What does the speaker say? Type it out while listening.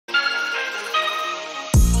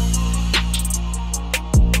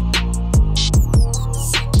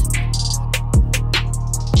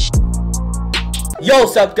Yo,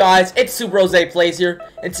 what's up, guys? It's Super Rose Plays here,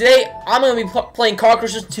 and today I'm gonna be playing Car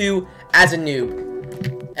Crushers 2 as a noob.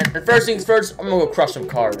 And first things first, I'm gonna go crush some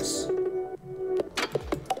cars.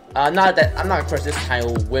 I'm not gonna crush this tiny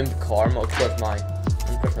little wimp car. I'm gonna crush my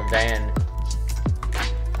van.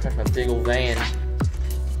 Crush my big old van.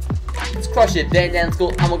 Let's crush it. Then let's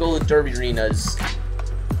go. I'm gonna go to the derby arenas.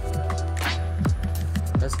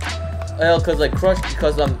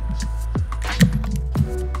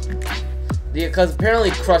 Because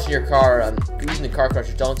apparently crushing your car, using the car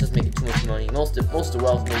crusher don't just make it too much money. Most of the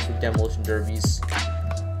wealth made from demolition derbies.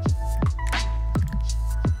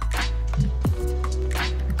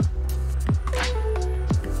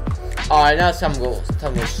 Alright, now it's time to go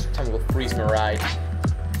freeze my ride.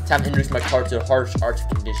 It's time to introduce my car to harsh Arctic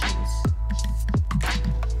conditions.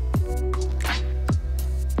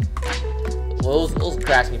 Well, those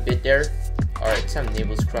crashed me a bit there. Alright, it's time to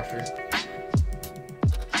enable this crusher.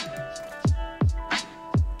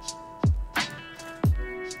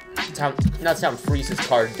 Now it's time to freeze this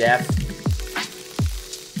car to death.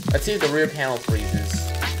 Let's see if the rear panel freezes.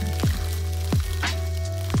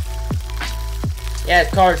 Yeah,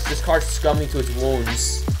 this car's succumbing to its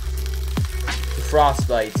wounds. To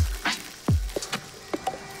frostbite.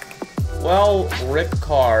 Well, rip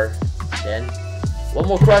car. Then. One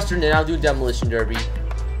more crusher and then I'll do demolition derby.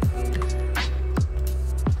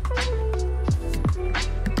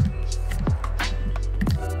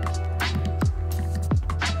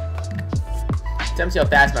 Time to see how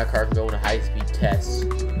fast my car can go in a high-speed test.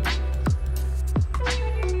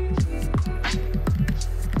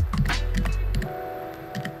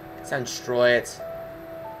 It's time to destroy it.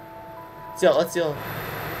 Let's see what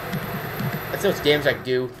damage I can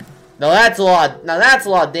do. Now that's a lot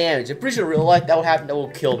of damage. I'm pretty sure in real life that would happen. That will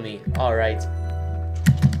kill me. All right.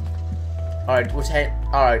 Now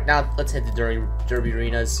let's head to derby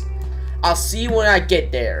arenas. I'll see you when I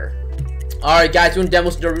get there. Alright guys, we're doing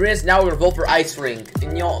demos and derby arenas. Now we're gonna vote for Ice Rink.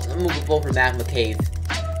 And y'all, I'm gonna vote for Magma Cave.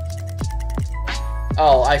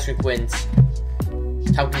 Oh, Ice Rink wins.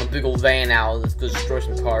 Time to come a big old van now. Let's go destroy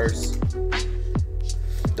some cars.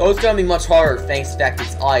 Though it's gonna be much harder thanks to the fact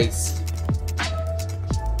it's ice.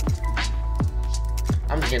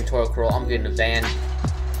 I'm just getting Toil Curl. I'm getting a van.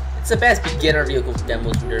 It's the best beginner vehicle for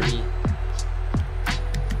demolition derby.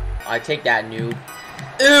 Alright, take that, noob.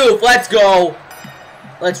 Ooh, let's go!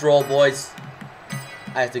 Let's roll, boys.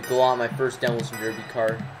 I have to go on my first demolition derby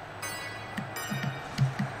car.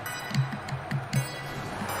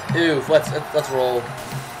 Oof, let's roll.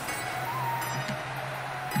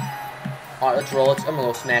 Alright, let's roll. I'm gonna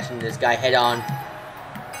go smash into this guy head on.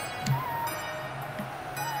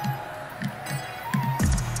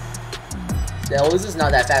 Still, this is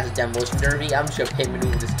not that fast a demolition derby. I'm just gonna pit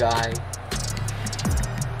maneuver this guy.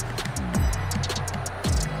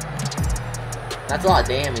 That's a lot of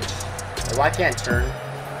damage. Why can't I turn?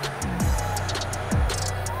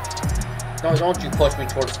 Don't you push me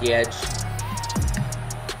towards the edge.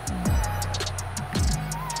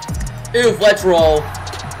 Oof, let's roll.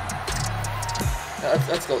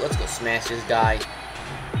 Let's go smash this guy.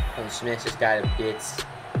 I'm gonna smash this guy to bits.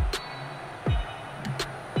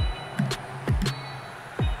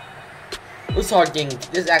 This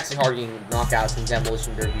is actually hard getting knockouts in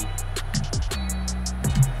demolition derby.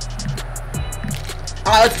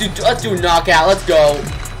 Alright, let's do a knockout. Let's go.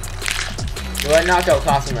 Well, that knockout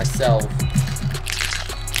cost me myself.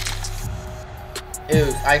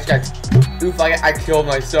 Oof, I killed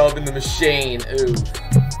myself in the machine. Oof.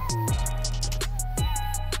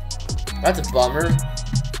 That's a bummer.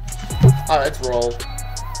 Alright, let's roll.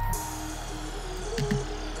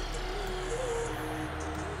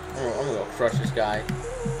 I'm gonna go crush this guy.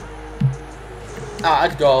 Ah,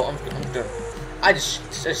 let's go. I'm done. I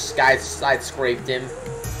just side scraped him.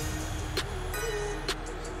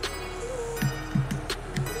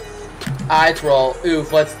 Alright, let's roll.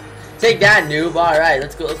 Oof, let's take that, noob. Alright,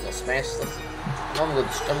 let's go smash. I'm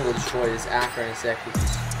gonna go destroy this Acura in a sec, which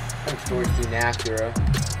is I'm destroying an Acura.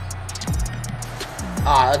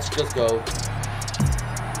 Let's go.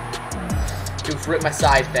 Oof, rip my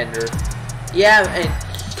side fender. Yeah,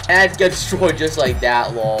 and I get destroyed just like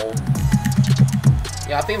that, lol.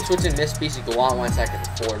 Yeah, I think I'm switching this piece to go on once I can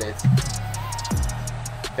afford it.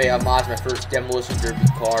 But yeah, Mod's my first demolition derby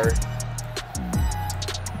car.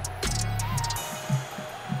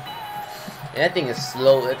 And that thing is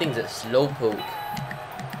slow. That thing's a slow poke.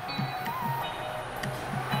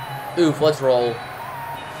 Oof, let's roll.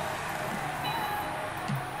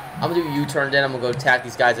 I'm gonna do a U-turn, then I'm gonna go attack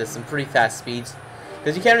these guys at some pretty fast speeds.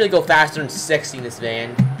 Because you can't really go faster than 60 in this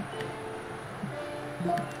van.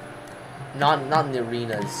 Not in the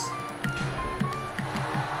arenas.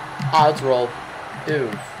 Let's roll. Ooh.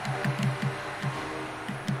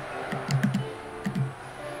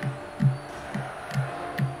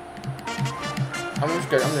 I'm gonna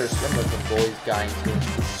bully this guy until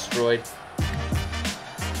he's destroyed.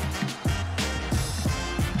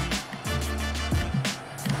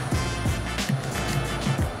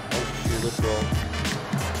 Oh shoot, let's roll.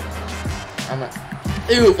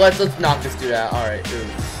 Ooh, let's knock this dude out. Alright, ooh.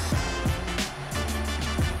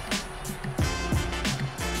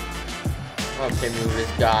 Okay, move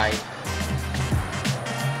this guy.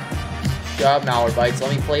 Shut up, Malwarebytes.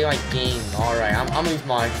 Let me play my game. Alright, I'm gonna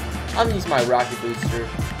use my rocket booster.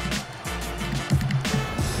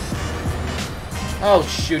 Oh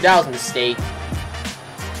shoot, that was a mistake.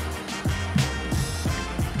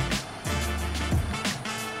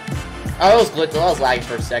 Oh, that was glitched. That was lagging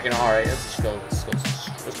for a second. Alright, let's go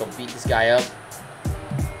beat this guy up.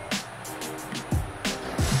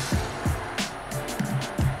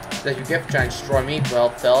 That you get for trying to destroy me,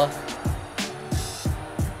 well, fella.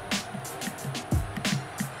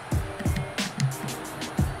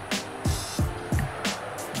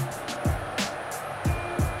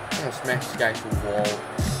 I'm gonna smash this guy into a wall.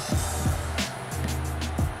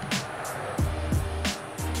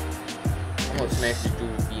 I'm gonna smash this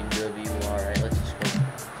dude with BMW. Alright, let's just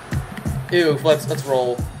go. Ew, let's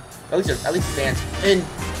roll. At least advance and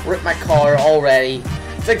rip my car already.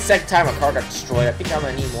 It's like the second time a car got destroyed. I think I'm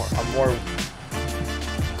gonna need more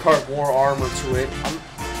armor to it.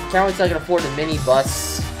 Can't wait till I can afford the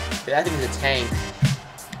minibus. That thing is a tank.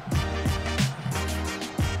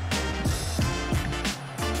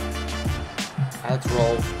 Let's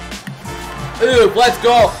roll. Ooh, let's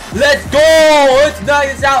go! Let's go! Let's knock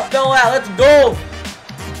this out, fell out. Let's go!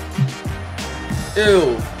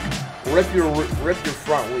 Ew. Rip your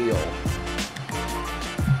front wheel.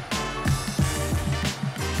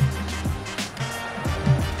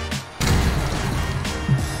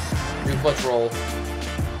 Dude, let's roll.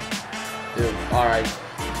 Dude, alright.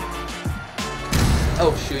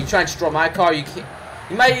 Oh shoot, you trying to destroy my car? You can't.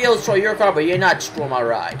 You might be able to destroy your car, but you're not destroy my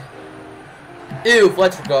ride. Ew,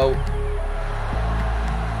 let's go.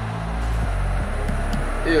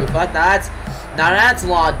 Ew, but that's a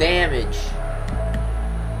lot of damage.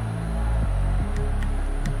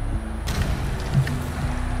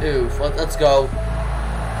 Ew, let's go.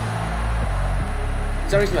 For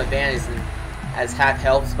some reason my van has half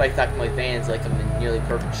health, despite the fact that my van is like I'm in nearly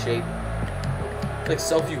perfect shape. Like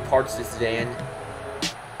so few parts to this van.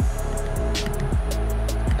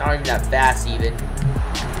 Not even that fast even.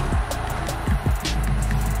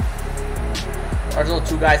 There's only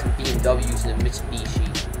two guys with BMWs and a Mitsubishi.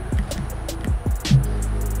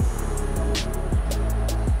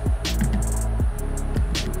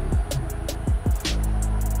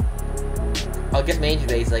 I guess my engine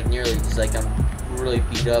bay is like nearly just like I'm really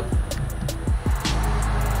beat up.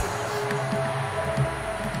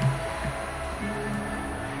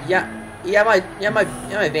 Yeah,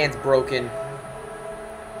 my van's broken.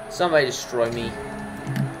 Somebody destroy me.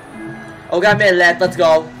 Oh, got a minute left. Let's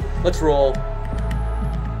go. Let's roll.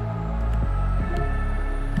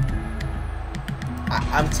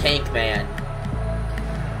 I'm Tank Man.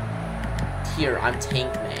 Here, I'm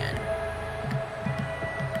Tank Man.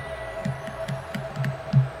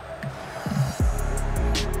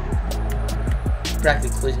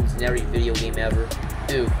 Practically collisions in every video game ever.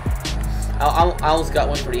 Ooh. I almost got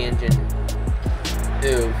one for the engine.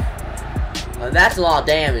 Ooh. That's a lot of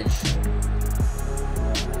damage.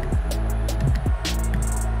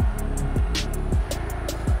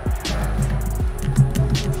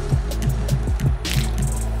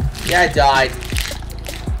 Yeah, I died.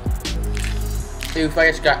 Oof,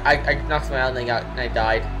 I knocked someone out and I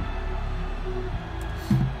died.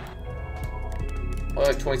 Oh,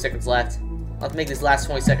 like 20 seconds left. Let's make this last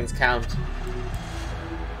 20 seconds count.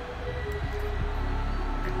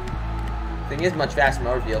 Thing is much faster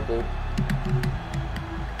than our vehicle.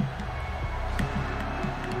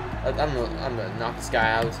 I'm gonna knock this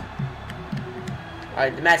guy out.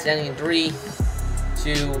 Alright, the match is ending in 3,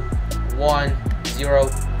 2, 1, 0.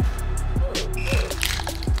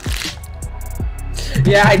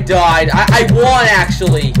 Yeah, I died. I won,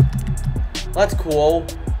 actually. That's cool.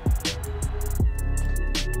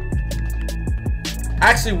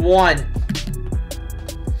 I actually won.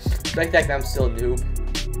 Despite the fact that I'm still a noob.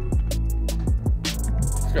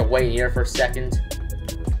 Just gonna wait here for a second.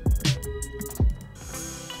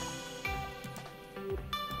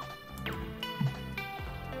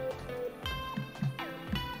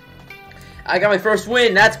 I got my first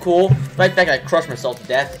win. That's cool. Despite the fact I crushed myself to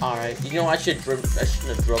death. All right. You know I shouldn't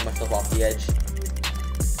have drove myself off the edge.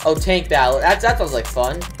 Oh, tank battle. That sounds like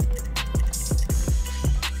fun.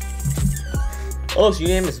 Oh, so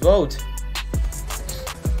unanimous vote.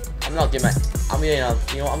 I'm not getting I'm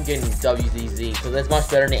getting WZZ because that's much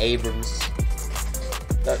better than Abrams.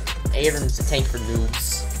 Abrams is a tank for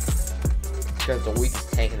noobs. Because the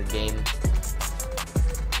weakest tank in the game.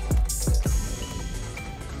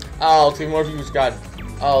 Oh, looks like more people just got.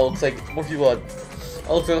 Oh, looks like more people.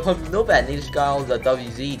 Oh, looks like no bad. They just got all the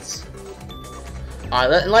WZs.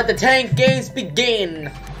 Alright, let the tank games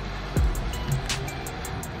begin.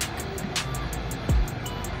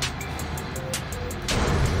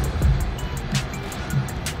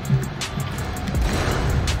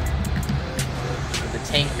 Let the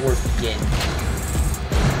tank wars begin.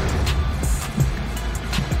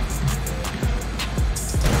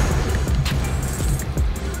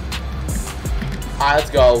 Alright,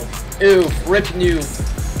 let's go. Ooh, rip Noob.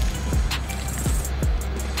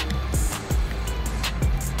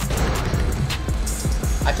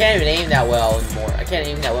 I can't even aim that well anymore. I can't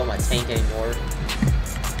aim that well with my tank anymore.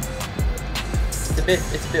 It's a bit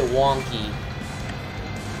wonky.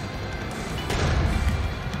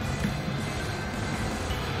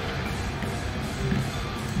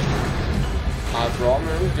 Bro, I'm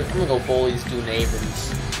gonna go bully these dude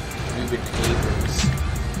Abrams. Noob and Abrams.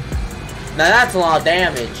 Now that's a lot of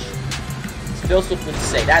damage. Phil Swift would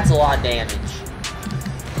say that's a lot of damage.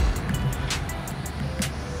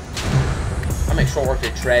 I'll make short work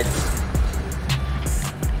of treads.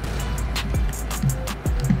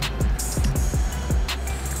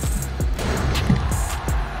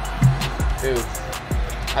 Ooh.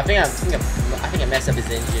 I think I messed up his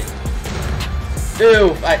engine.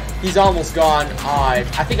 Ooh, he's almost gone. I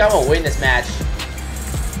think I'm gonna win this match.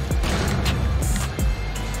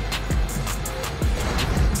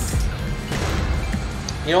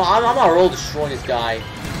 You know, I'm on a roll destroying this guy.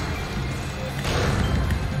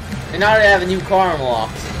 And now they have a new car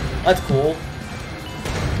unlocked. That's cool.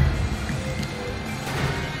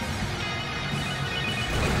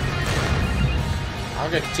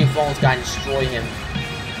 I'm gonna continue following this guy and destroy him.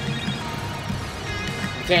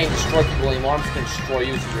 You can't even destroy people anymore. I'm just gonna destroy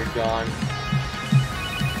you until you're gone.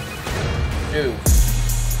 Ooh.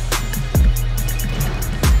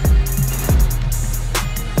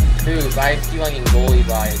 Dude, I feel like getting goalie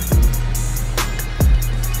by it.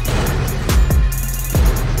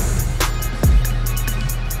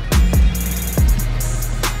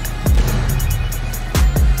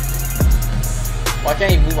 Well, I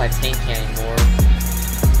can't even move my tank anymore.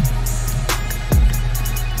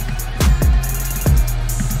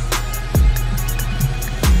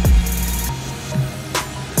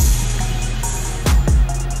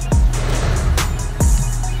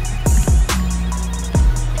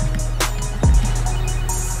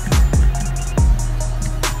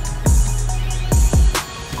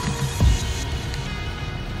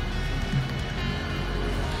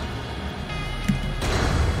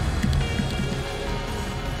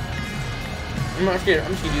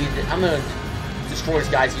 I'm gonna destroy this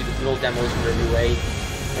guy's using the little demolition every way.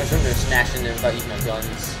 I'm gonna smash into him without using my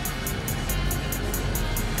guns.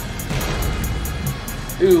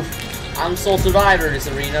 Oof, I'm sole survivor in this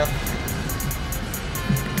arena.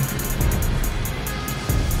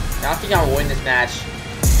 Now I think I'm gonna win this match.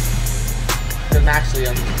 Because actually,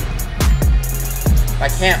 if I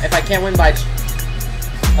can't win by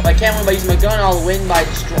using my gun, I'll win by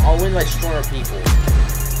destroying our people.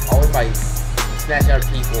 I'll win by smashing out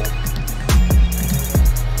people.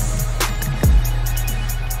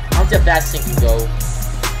 I don't see how fast this thing can go.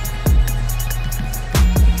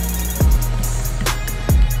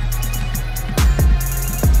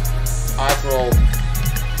 Let's roll.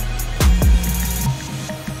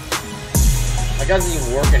 My gun doesn't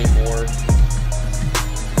even work anymore.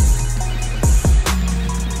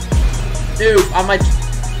 Oof,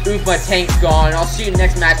 my tank's gone. I'll see you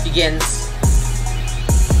next match begins.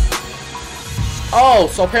 Oh,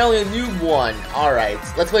 so apparently a Noob won. Alright,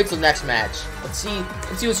 let's wait till the next match. Let's see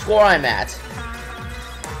what score I'm at.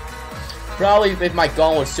 Probably if my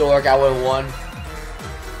gun was still work, I would have won.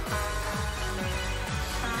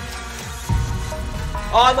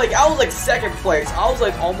 Oh, I was like second place. I was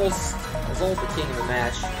almost the king of the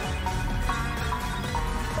match.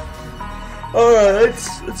 Alright,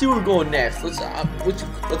 let's see where we're going next. Let's do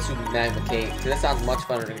Magma Cave, because that sounds much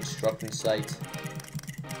funner than constructing site.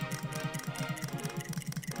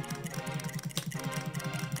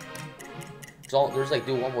 There's like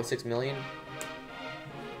do 1.6 million.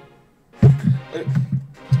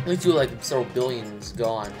 Let's do like several billions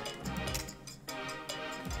gone.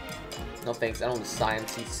 No thanks, I don't sign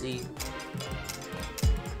CC.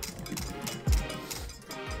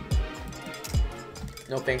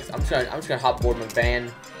 No thanks, I'm just gonna hop board my van.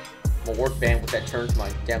 I'm gonna work band with that turn to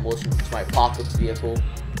my demolition, to my apocalypse vehicle.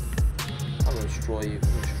 I'm gonna destroy you. I'm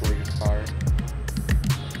gonna destroy your car.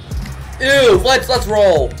 Ew! Let's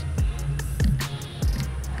roll.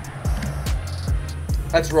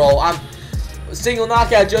 Let's roll. I'm a single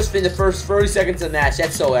knockout just in the first 30 seconds of the match.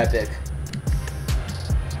 That's so epic.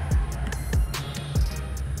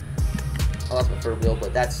 I lost my third wheel,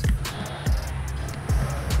 but that's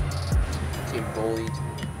team bullied.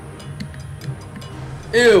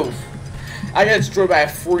 Ew! I got destroyed by a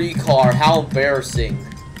free car. How embarrassing.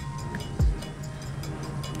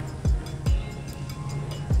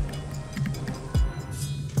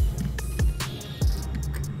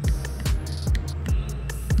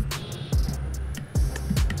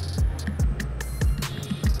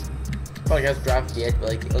 Probably guys dropped the edge, but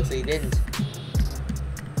like it looks like he didn't.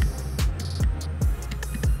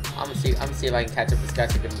 I'm gonna see if I can catch up this guy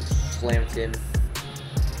so I can slam to him.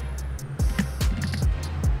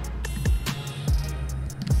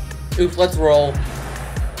 Oof, let's roll.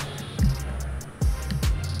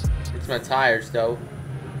 It's my tires though.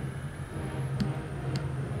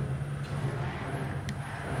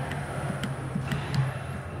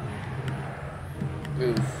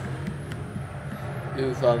 Oof.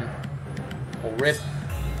 Oof, oh, rip.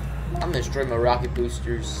 I'm gonna destroy my rocket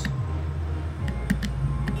boosters.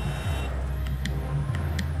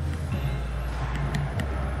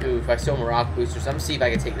 Oof, I stole my rocket boosters. I'm gonna see if I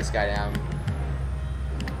can take this guy down.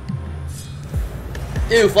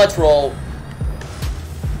 Oof, let's roll.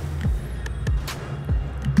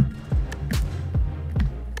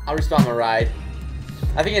 I'll respawn my ride.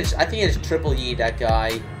 I think it's triple E that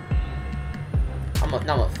guy. I'm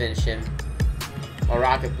gonna finish him. My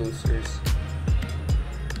rocket boosters.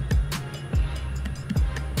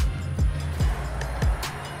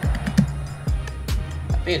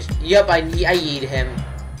 I think it's, yep, I yeeted him.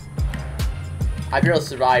 I barely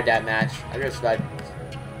survived that match. I barely survived.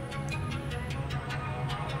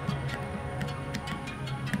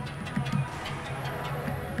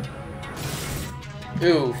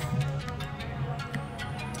 Oof.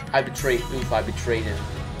 I betrayed him.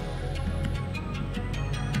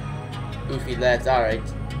 Oof, he left. Alright.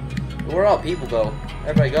 Where all people go?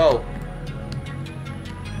 Everybody go.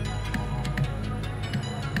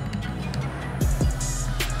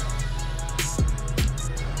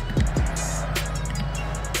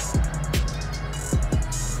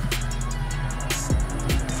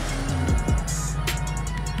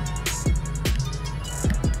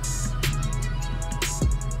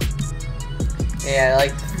 Yeah,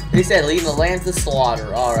 like they said, leaving the land to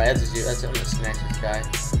slaughter. Alright, that's I'm gonna smash this guy.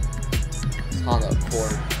 It's on the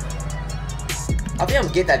Accord. I think I'm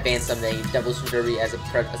gonna get that van someday, Demolition Derby as a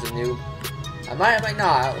noob. I might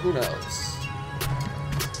not, who knows.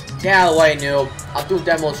 Get out of the way, noob. I'll do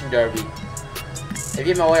Demolition Derby. If you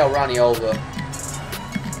get in my way, I'll run you over.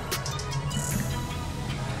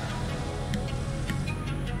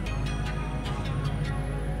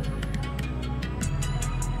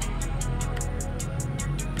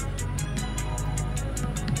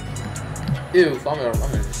 Oof, I'm gonna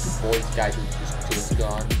destroy this guy till he's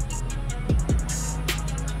gone.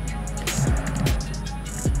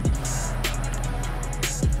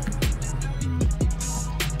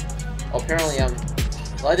 Oh, apparently,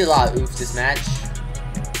 well, I did a lot of oofs this match.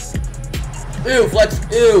 Oof,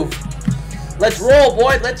 let's roll,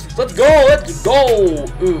 boy. Let's go.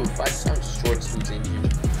 Oof, I destroyed this dude's engine.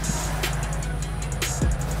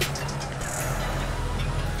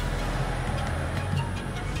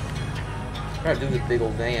 I'm trying to do this big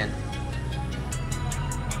old van.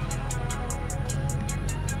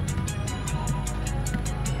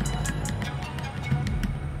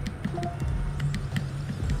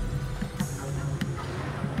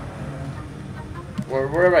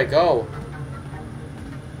 Where do I go?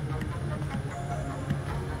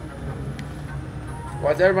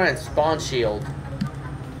 Why is everybody in spawn shield?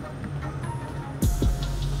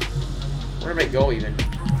 Where do I go even?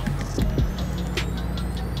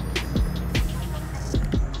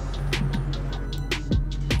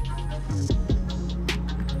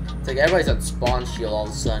 It's like everybody's on spawn shield all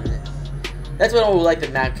of a sudden. That's what I would like the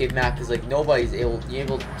map cave map is like nobody's able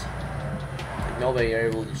to nobody are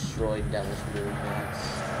able to destroy Demolition Derby maps.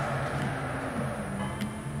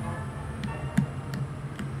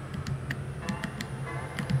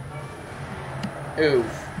 Oof.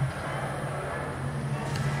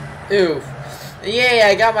 Oof. Yeah,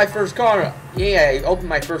 I got my first car. Yeah, I opened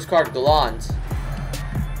my first car to Gallant.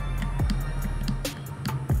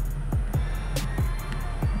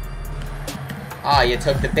 Ah, you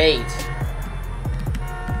took the bait.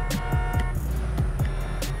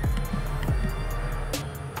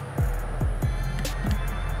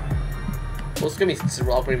 it's gonna be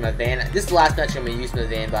upgrading my van. This is the last match I'm gonna use my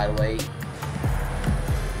van, by the way.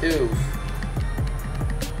 Oof.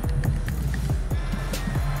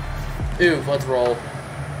 Oof, let's roll.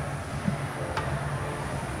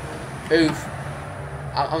 Oof.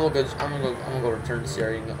 I'm gonna go return to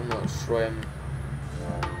Siri. I'm gonna destroy him.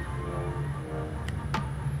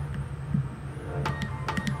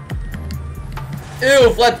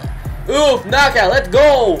 Oof, oof, knockout, let's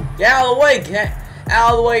go! Get out of the way, get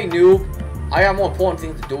out of the way, noob. I got more important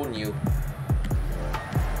things to do than you.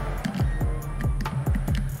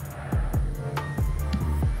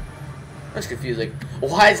 I'm just confused, like,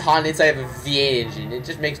 why is Honda inside of a V8 engine? It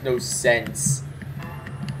just makes no sense.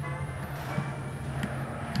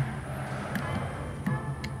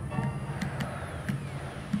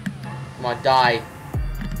 Come on, die.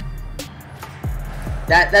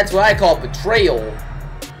 That's what I call betrayal.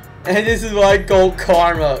 And this is what I call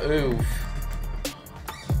karma. Oof.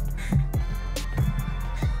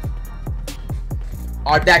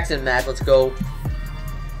 Alright, back to the match. Let's go.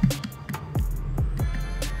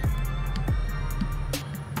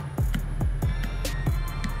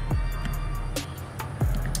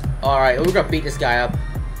 Alright, we're gonna beat this guy up.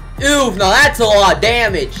 Oof, now that's a lot of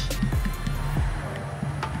damage.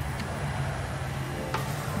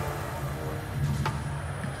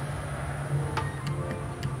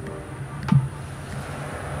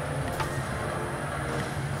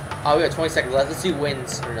 Oh, we got 20 seconds left. Let's see who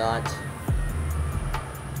wins or not.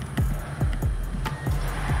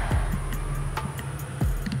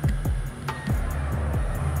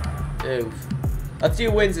 Oof. Let's see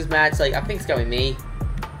who wins this match. Like, I think it's gonna be me.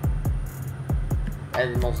 I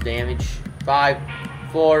had the most damage. 5,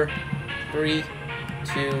 4, 3,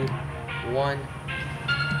 2, 1.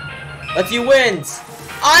 Let's see who wins.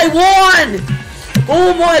 I won!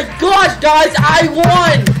 Oh my gosh, guys! I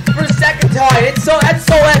won! For the second time. That's so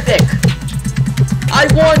epic. I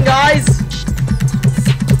won, guys.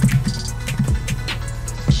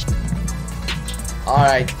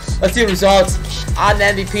 Alright, let's see the results. I'm the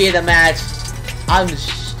MVP of the match. I'm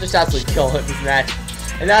just absolutely killing this match.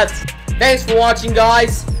 And thanks for watching,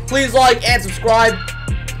 guys. Please like and subscribe.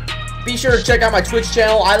 Be sure to check out my Twitch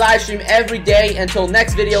channel. I live stream every day. Until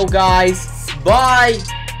next video, guys. Bye.